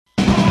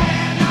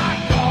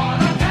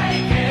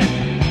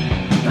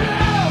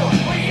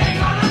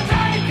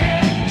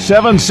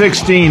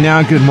7:16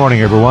 now. Good morning,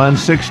 everyone.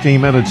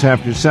 16 minutes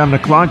after 7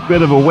 o'clock.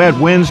 Bit of a wet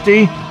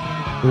Wednesday.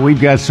 But we've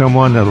got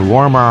someone that'll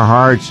warm our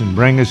hearts and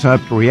bring us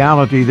up to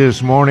reality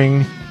this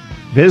morning.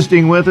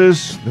 Visiting with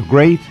us, the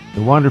great,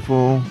 the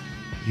wonderful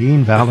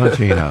Gene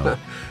Valentino.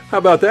 How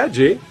about that,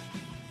 Gene?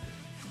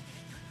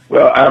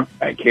 Well,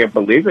 I can't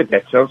believe it.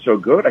 That sounds so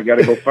good. I got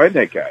to go find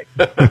that guy.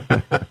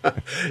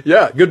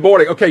 Yeah, good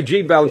morning. Okay,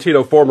 Gene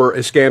Valentino, former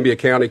Escambia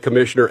County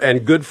Commissioner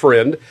and good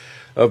friend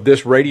of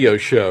this radio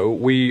show.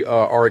 We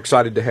are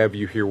excited to have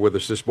you here with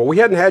us this morning. We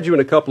hadn't had you in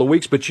a couple of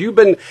weeks, but you've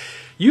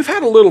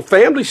had a little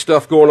family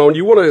stuff going on.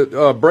 You want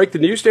to break the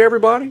news to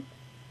everybody?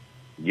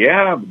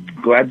 Yeah, I'm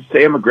glad to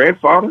say I'm a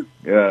grandfather.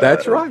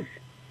 That's right.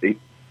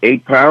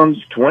 8 pounds,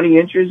 20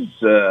 inches,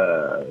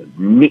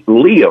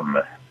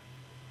 Liam.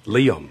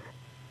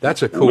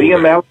 That's a cool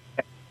Liam name.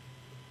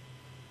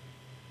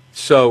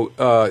 So,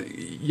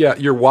 yeah,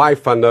 your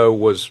wife, I know,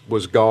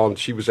 was gone.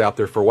 She was out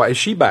there for a while. Is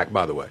she back,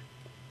 by the way?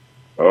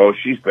 Oh,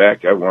 she's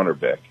back. I want her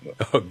back.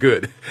 Oh,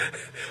 good.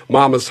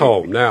 Mama's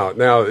home. Now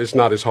it's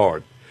not as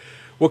hard.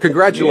 Well,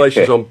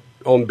 congratulations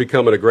on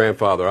becoming a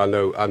grandfather. I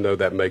know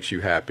that makes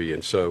you happy,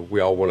 and so we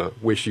all want to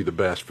wish you the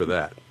best for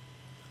that.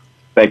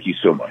 Thank you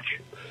so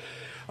much.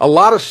 A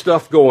lot of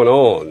stuff going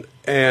on,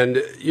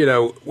 and,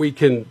 we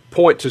can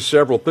point to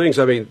several things.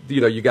 I mean,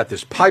 you got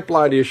this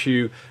pipeline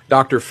issue.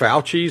 Dr.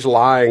 Fauci's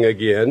lying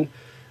again.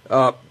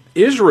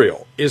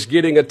 Israel is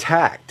getting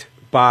attacked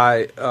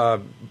by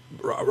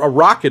a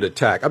rocket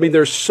attack. I mean,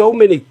 there's so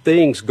many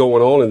things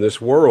going on in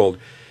this world.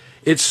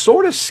 It's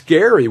sort of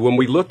scary when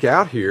we look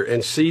out here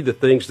and see the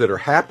things that are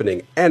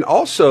happening. And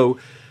also,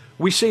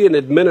 we see an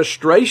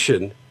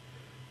administration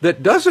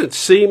that doesn't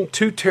seem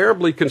too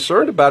terribly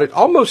concerned about it,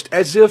 almost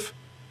as if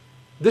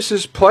this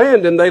is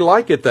planned and they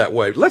like it that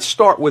way. Let's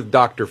start with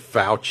Dr.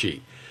 Fauci.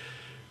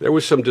 There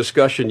was some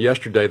discussion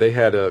yesterday. They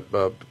had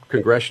a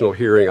congressional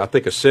hearing, I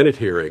think a Senate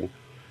hearing,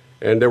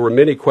 and there were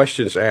many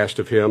questions asked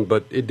of him,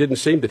 but it didn't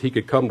seem that he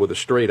could come with a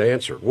straight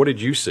answer. What did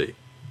you see?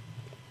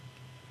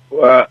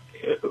 Well,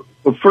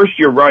 first,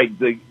 you're right.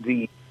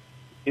 The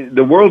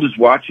world is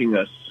watching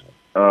us.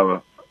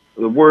 The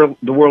world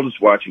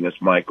is watching us,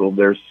 Michael.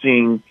 They're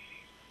seeing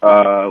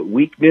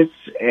weakness,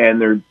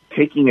 and they're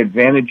taking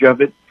advantage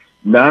of it,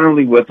 not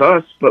only with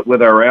us, but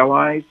with our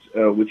allies,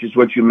 which is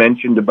what you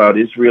mentioned about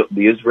Israel,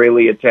 the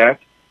Israeli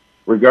attack.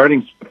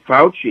 Regarding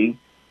Fauci,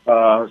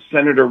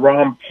 Senator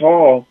Ron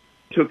Paul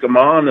took him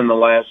on in the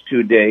last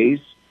 2 days,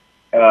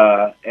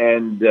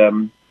 and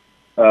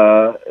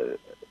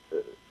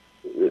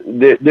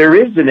there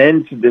is an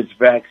end to this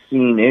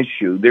vaccine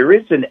issue. There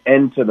is an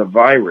end to the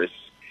virus.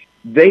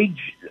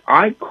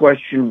 I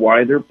question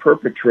why they're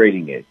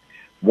perpetrating it.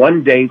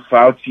 One day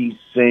Fauci's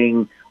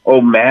saying,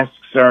 "Oh,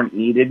 masks aren't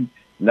needed."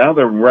 Now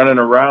they're running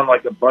around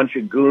like a bunch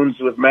of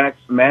goons with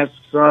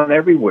masks on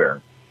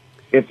everywhere.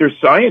 If they're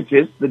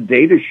scientists, the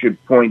data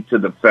should point to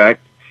the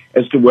fact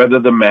as to whether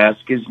the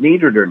mask is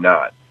needed or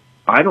not.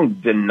 I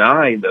don't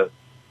deny the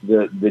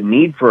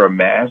need for a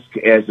mask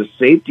as a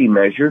safety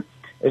measure,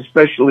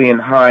 especially in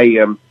high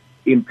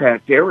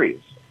impact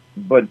areas.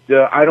 But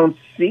I don't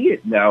see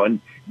it now. And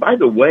by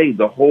the way,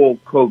 the whole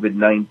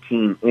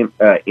COVID-19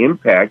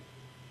 impact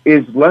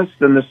is less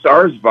than the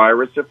SARS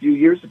virus a few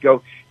years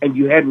ago, and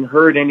you hadn't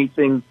heard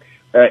anything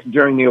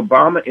during the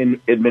Obama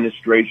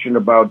administration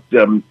about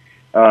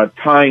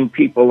tying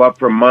people up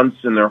for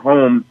months in their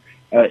home,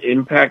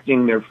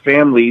 impacting their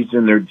families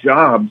and their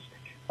jobs,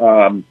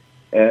 and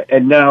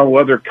now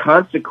other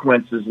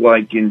consequences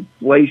like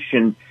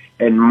inflation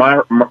and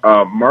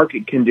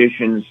market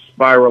conditions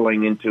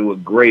spiraling into a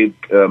grave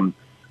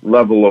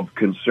level of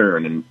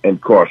concern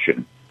and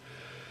caution.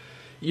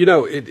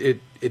 It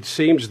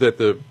seems that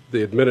the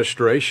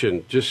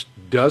administration just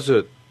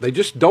they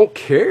just don't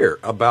care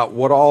about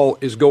what all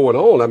is going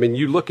on. I mean,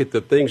 you look at the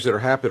things that are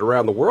happening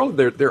around the world,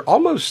 they're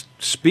almost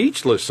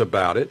speechless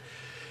about it.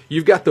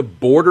 You've got the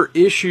border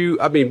issue.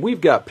 I mean, we've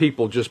got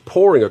people just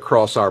pouring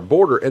across our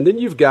border. And then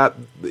you've got,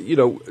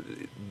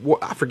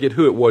 I forget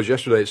who it was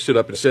yesterday that stood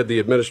up and said the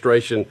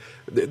administration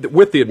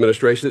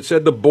that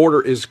said the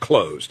border is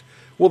closed.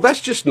 Well,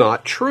 that's just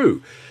not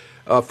true.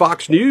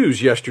 Fox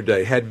News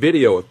yesterday had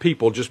video of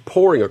people just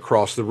pouring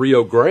across the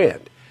Rio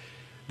Grande.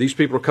 These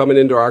people are coming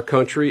into our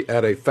country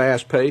at a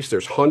fast pace.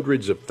 There's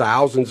hundreds of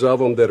thousands of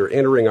them that are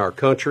entering our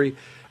country.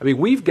 I mean,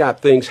 we've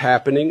got things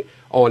happening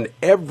on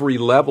every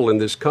level in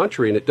this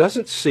country, and it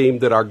doesn't seem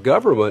that our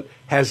government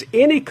has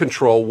any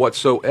control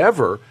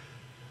whatsoever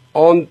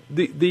on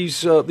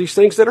these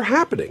things that are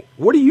happening.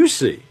 What do you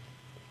see?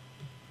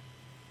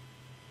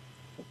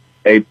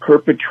 A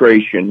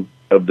perpetration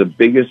of the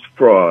biggest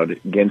fraud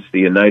against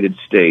the United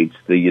States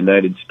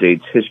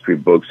history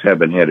books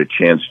haven't had a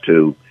chance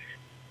to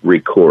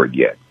record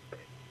yet.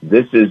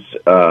 This is,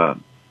 at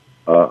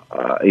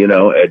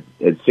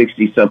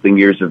 60-something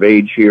years of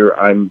age here,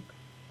 I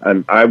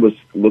was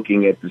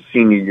looking at the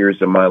senior years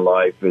of my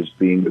life as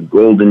being a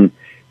golden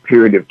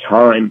period of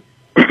time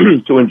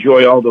to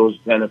enjoy all those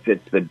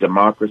benefits that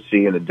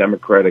democracy and a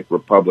democratic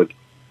republic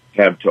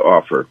have to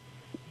offer.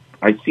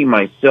 I see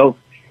myself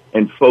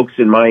and folks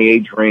in my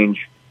age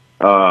range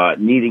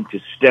needing to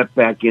step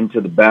back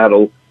into the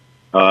battle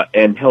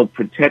and help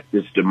protect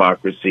this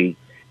democracy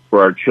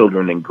for our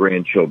children and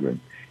grandchildren.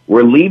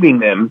 We're leaving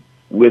them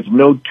with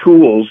no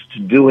tools to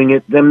doing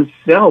it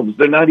themselves.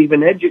 They're not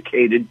even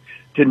educated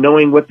to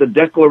knowing what the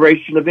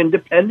Declaration of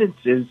Independence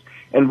is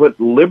and what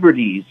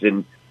liberties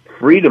and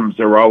freedoms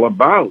are all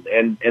about,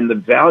 and the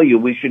value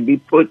we should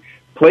be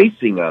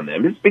placing on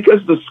them. It's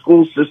because the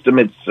school system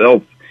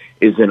itself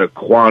is in a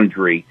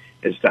quandary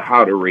as to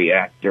how to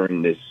react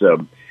during this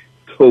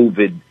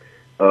COVID,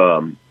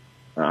 the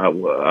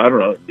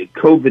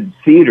COVID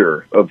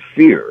theater of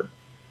fear.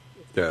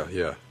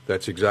 Yeah,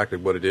 that's exactly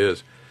what it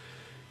is.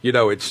 You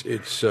know, it's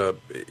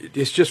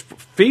just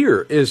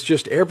fear is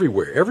just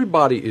everywhere.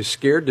 Everybody is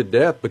scared to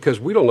death because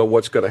we don't know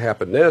what's going to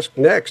happen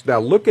next. Now,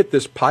 look at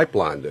this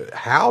pipeline.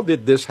 How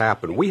did this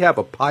happen? We have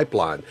a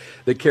pipeline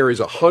that carries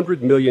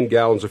 100 million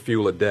gallons of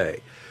fuel a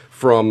day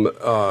from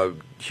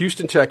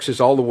Houston,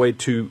 Texas, all the way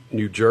to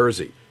New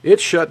Jersey.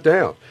 It's shut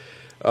down.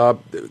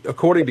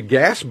 According to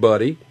Gas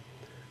Buddy,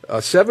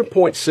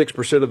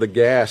 7.6% of the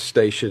gas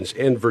stations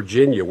in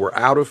Virginia were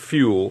out of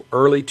fuel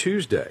early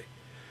Tuesday.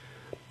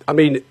 I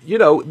mean, you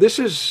know, this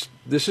is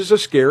a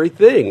scary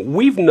thing.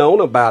 We've known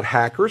about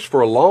hackers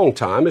for a long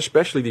time,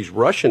 especially these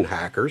Russian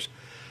hackers.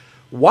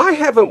 Why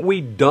haven't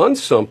we done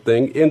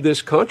something in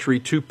this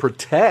country to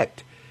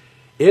protect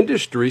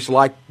industries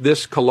like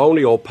this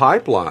Colonial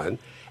Pipeline?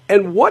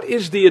 And what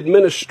is the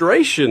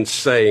administration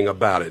saying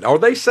about it? Are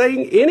they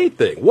saying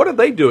anything? What are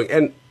they doing?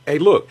 And, hey,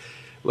 look,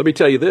 let me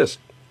tell you this.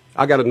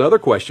 I got another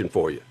question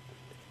for you.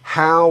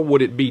 How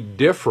would it be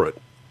different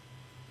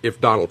if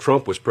Donald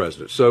Trump was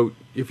president? So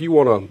if you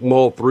want to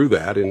mull through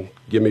that and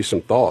give me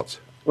some thoughts.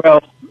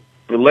 Well,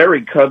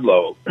 Larry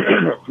Kudlow,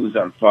 who's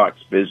on Fox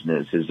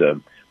Business, is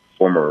a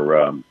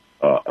former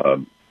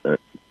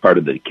part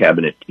of the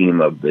cabinet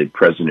team of the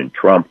President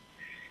Trump.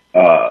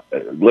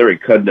 Larry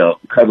Kudlow,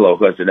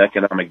 who has an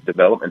economic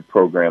development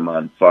program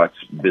on Fox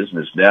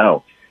Business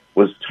now,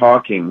 was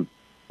talking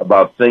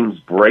about things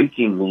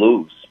breaking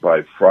loose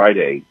by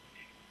Friday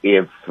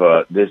if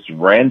this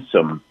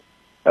ransomware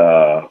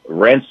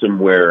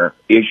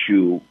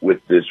issue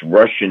with this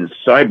Russian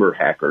cyber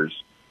hackers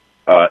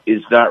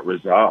is not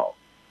resolved.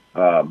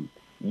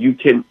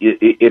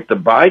 If the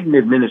Biden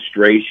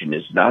administration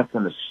is not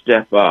going to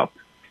step up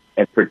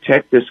and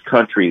protect this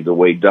country the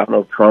way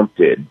Donald Trump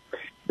did,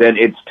 then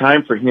it's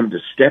time for him to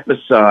step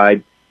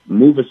aside,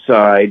 move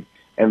aside,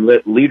 and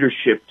let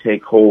leadership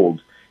take hold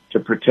to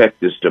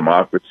protect this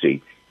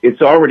democracy.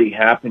 It's already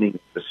happening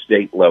at the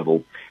state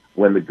level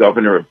when the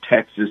governor of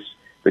Texas,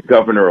 the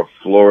governor of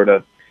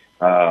Florida,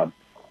 I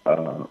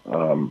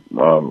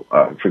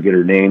forget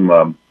her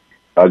name,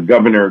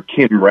 Governor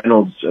Kim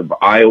Reynolds of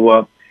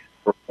Iowa,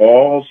 are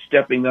all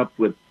stepping up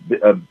with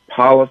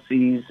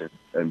policies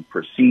and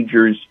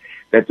procedures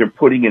that they're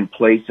putting in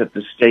place at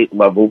the state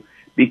level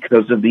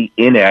because of the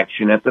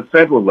inaction at the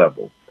federal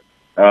level.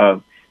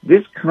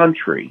 This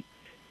country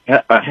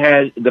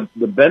has the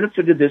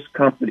benefit of this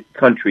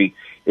country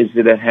is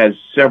that it has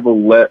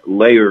several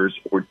layers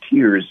or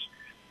tiers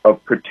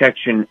of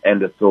protection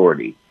and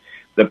authority.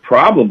 The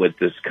problem with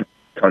this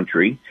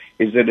country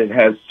is that it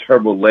has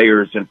several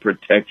layers and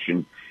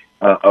protection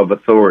of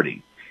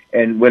authority.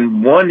 And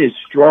when one is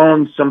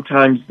strong,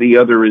 sometimes the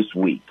other is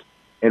weak.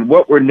 And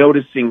what we're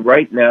noticing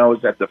right now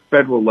is at the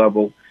federal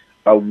level,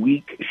 a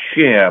weak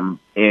sham,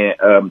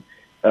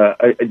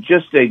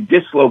 just a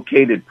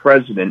dislocated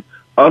president,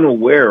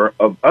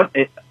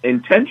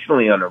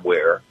 intentionally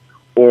unaware,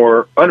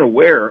 or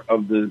unaware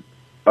of the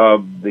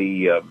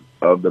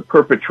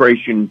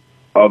perpetration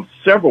of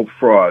several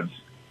frauds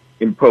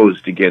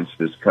imposed against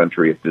this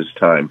country at this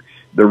time.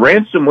 The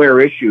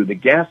ransomware issue, the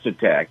gas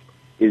attack,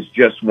 is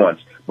just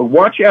once. But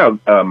watch out,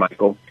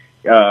 Michael.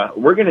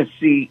 We're going to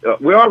see,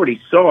 we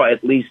already saw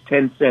at least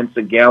 10 cents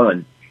a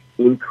gallon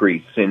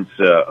increase since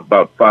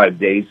about 5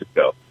 days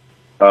ago.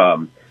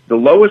 The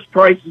lowest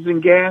prices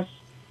in gas,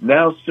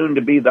 now soon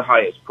to be the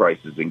highest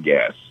prices in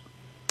gas.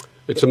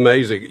 It's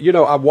amazing. You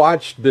know, I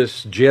watched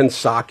this Jen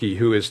Psaki,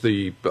 who is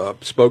the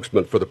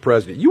spokesman for the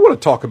president. You want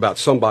to talk about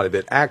somebody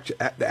that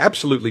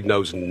absolutely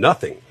knows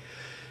nothing.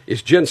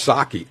 It's Jen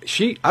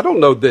Psaki. I don't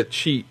know that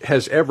she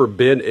has ever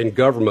been in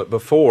government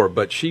before,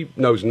 but she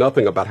knows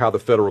nothing about how the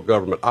federal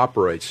government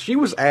operates. She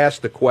was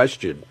asked the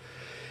question,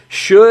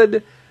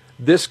 should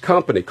this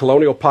company,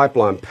 Colonial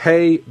Pipeline,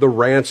 pay the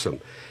ransom?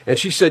 And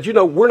she said, you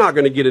know, we're not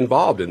going to get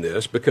involved in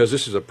this because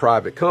this is a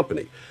private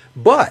company.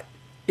 But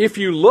if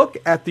you look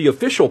at the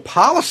official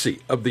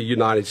policy of the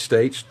United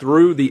States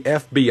through the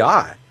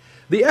FBI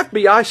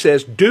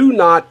says do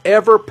not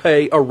ever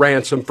pay a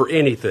ransom for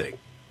anything.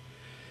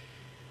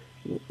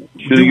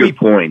 To your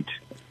point.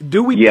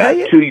 Do we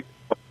pay it?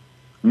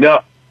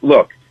 No,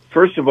 look,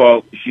 first of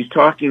all, she's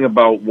talking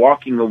about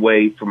walking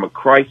away from a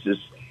crisis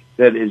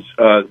that is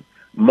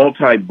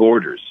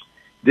multi-borders.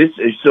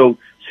 So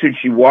should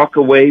she walk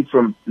away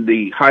from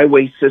the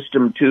highway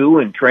system too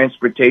and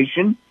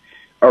transportation?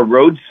 Our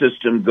road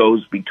system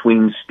goes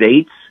between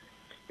states.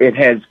 It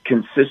has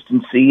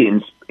consistency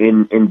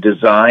in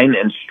design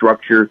and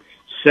structure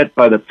set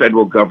by the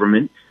federal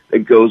government.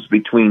 that goes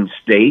between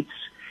states.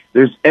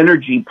 There's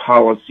energy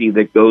policy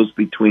that goes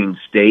between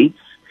states.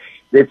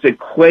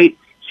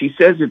 She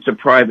says it's a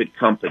private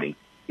company.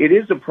 It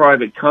is a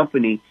private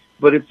company,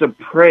 but it's a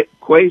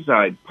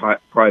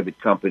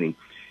quasi-private company.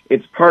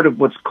 It's part of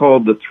what's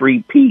called the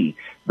 3P,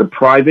 the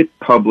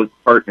private-public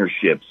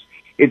partnerships.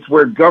 It's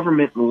where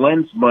government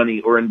lends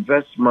money or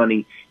invests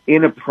money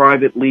in a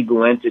private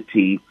legal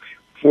entity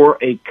for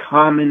a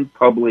common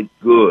public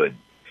good.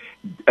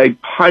 A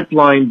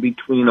pipeline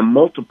between a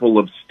multiple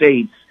of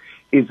states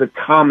is a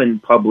common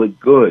public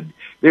good.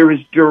 There is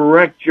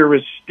direct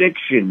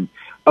jurisdiction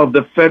of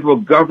the federal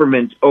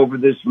government over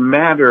this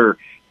matter.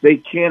 They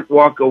can't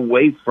walk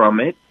away from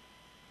it.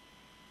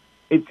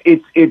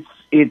 It's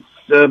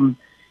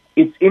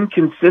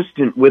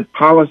inconsistent with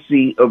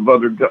policy of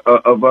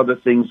other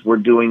things we're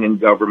doing in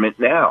government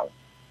now.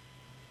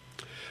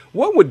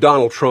 What would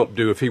Donald Trump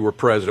do if he were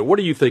president? What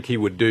do you think he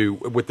would do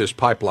with this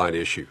pipeline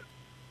issue?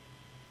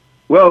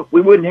 Well, we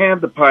wouldn't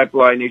have the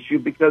pipeline issue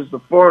because the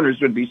foreigners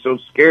would be so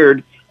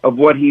scared of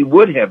what he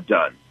would have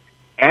done,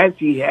 as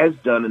he has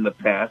done in the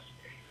past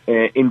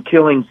in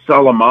killing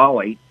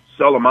Soleimani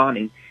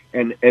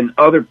and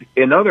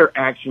other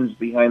actions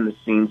behind the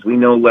scenes we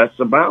know less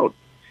about.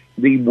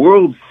 The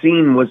world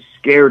scene was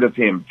scared of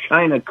him.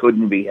 China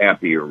couldn't be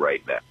happier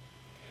right now.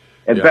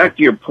 And back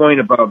to your point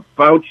about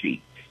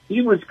Fauci,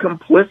 he was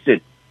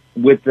complicit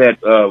with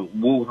that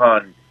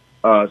Wuhan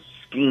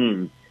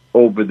scheme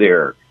over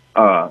there.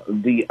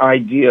 The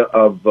idea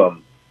of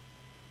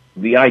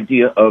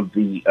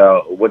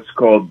what's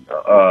called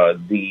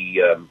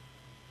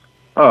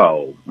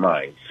oh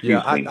my, excuse me.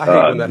 I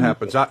hate when that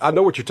happens. I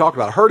know what you're talking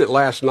about. I heard it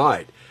last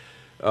night.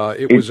 Yeah,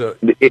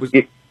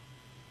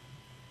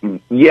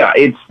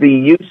 it's the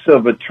use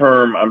of a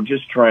term. I'm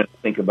just trying to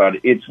think about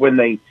it. It's when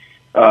they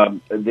go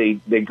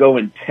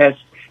and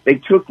test. They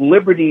took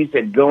liberties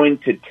at going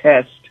to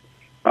test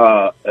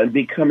and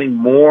becoming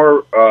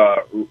more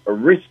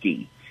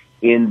risky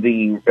in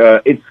the.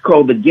 It's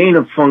called the gain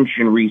of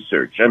function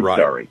research. I'm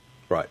sorry.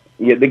 Right.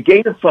 Yeah, the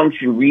gain of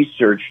function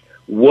research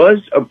was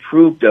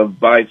approved of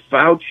by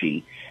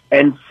Fauci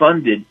and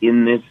funded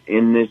in this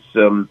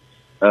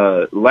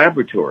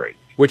laboratory,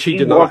 which he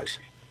denies.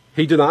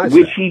 He denies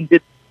which that. He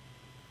did.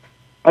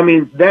 I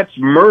mean, that's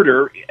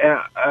murder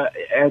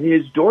at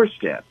his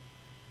doorstep.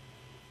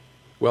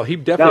 Well, he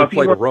definitely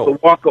played a role.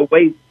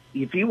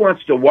 If he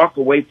wants to walk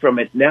away from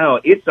it now,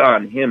 it's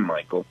on him,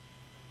 Michael.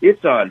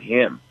 It's on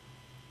him.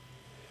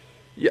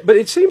 Yeah, but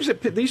it seems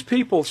that these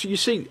people, you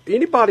see,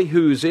 anybody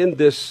who's in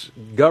this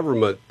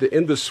government,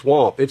 in the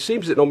swamp, it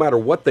seems that no matter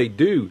what they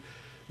do,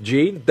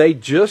 Gene, they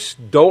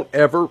just don't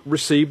ever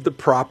receive the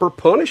proper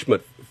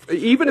punishment,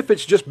 even if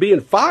it's just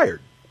being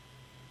fired.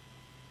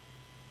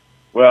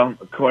 Well,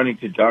 according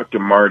to Dr.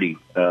 Marty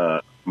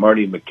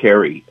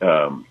McCary,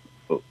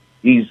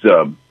 he's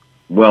a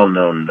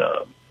well-known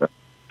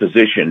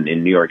physician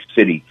in New York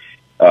City.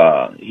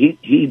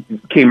 He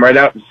came right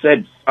out and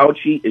said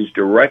Fauci is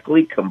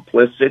directly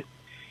complicit.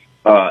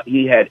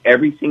 He had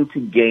everything to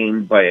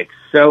gain by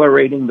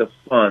accelerating the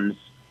funds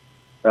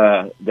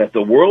that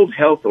the World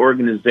Health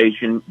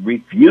Organization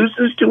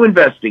refuses to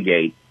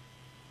investigate.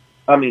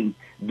 I mean,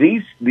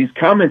 these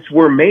comments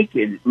we're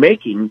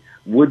making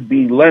would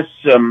be less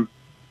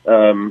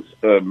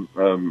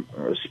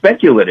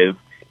speculative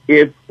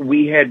if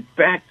we had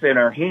facts in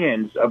our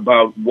hands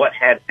about what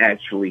had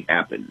actually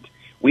happened.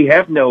 We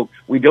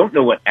don't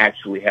know what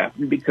actually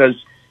happened because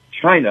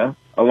China,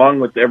 along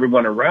with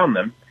everyone around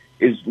them,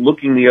 is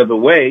looking the other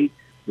way.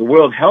 The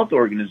World Health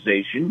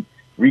Organization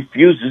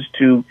refuses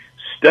to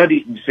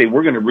say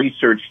we're going to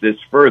research this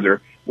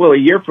further. Well, a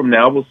year from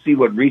now, we'll see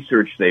what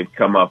research they've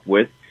come up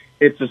with.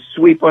 It's a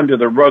sweep under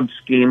the rug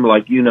scheme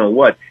like you know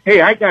what.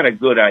 Hey, I got a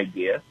good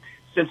idea.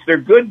 Since they're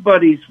good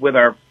buddies with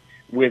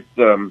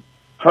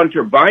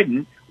Hunter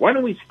Biden, why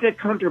don't we stick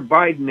Hunter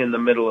Biden in the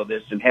middle of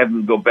this and have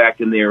him go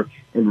back in there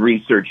and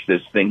research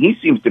this thing? He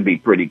seems to be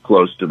pretty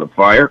close to the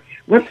fire.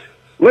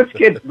 Let's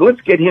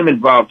get him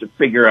involved to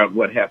figure out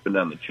what happened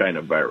on the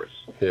China virus.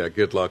 Yeah,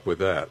 good luck with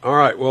that. All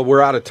right, well,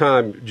 we're out of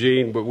time,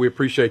 Gene, but we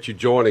appreciate you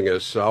joining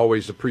us. I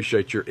always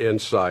appreciate your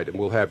insight, and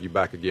we'll have you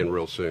back again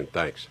real soon.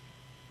 Thanks.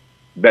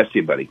 Best to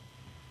you, buddy.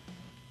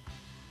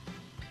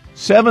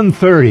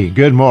 7:30,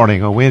 good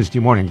morning, a Wednesday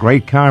morning.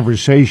 Great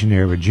conversation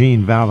here with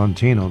Gene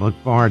Valentino. Look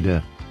forward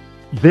to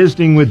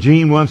visiting with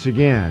Gene once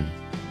again.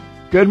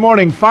 Good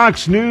morning.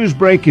 Fox News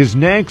break is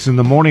next, and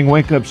the morning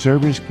wake-up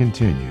service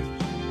continues.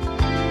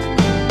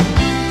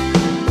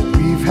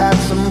 We've had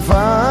some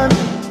fun.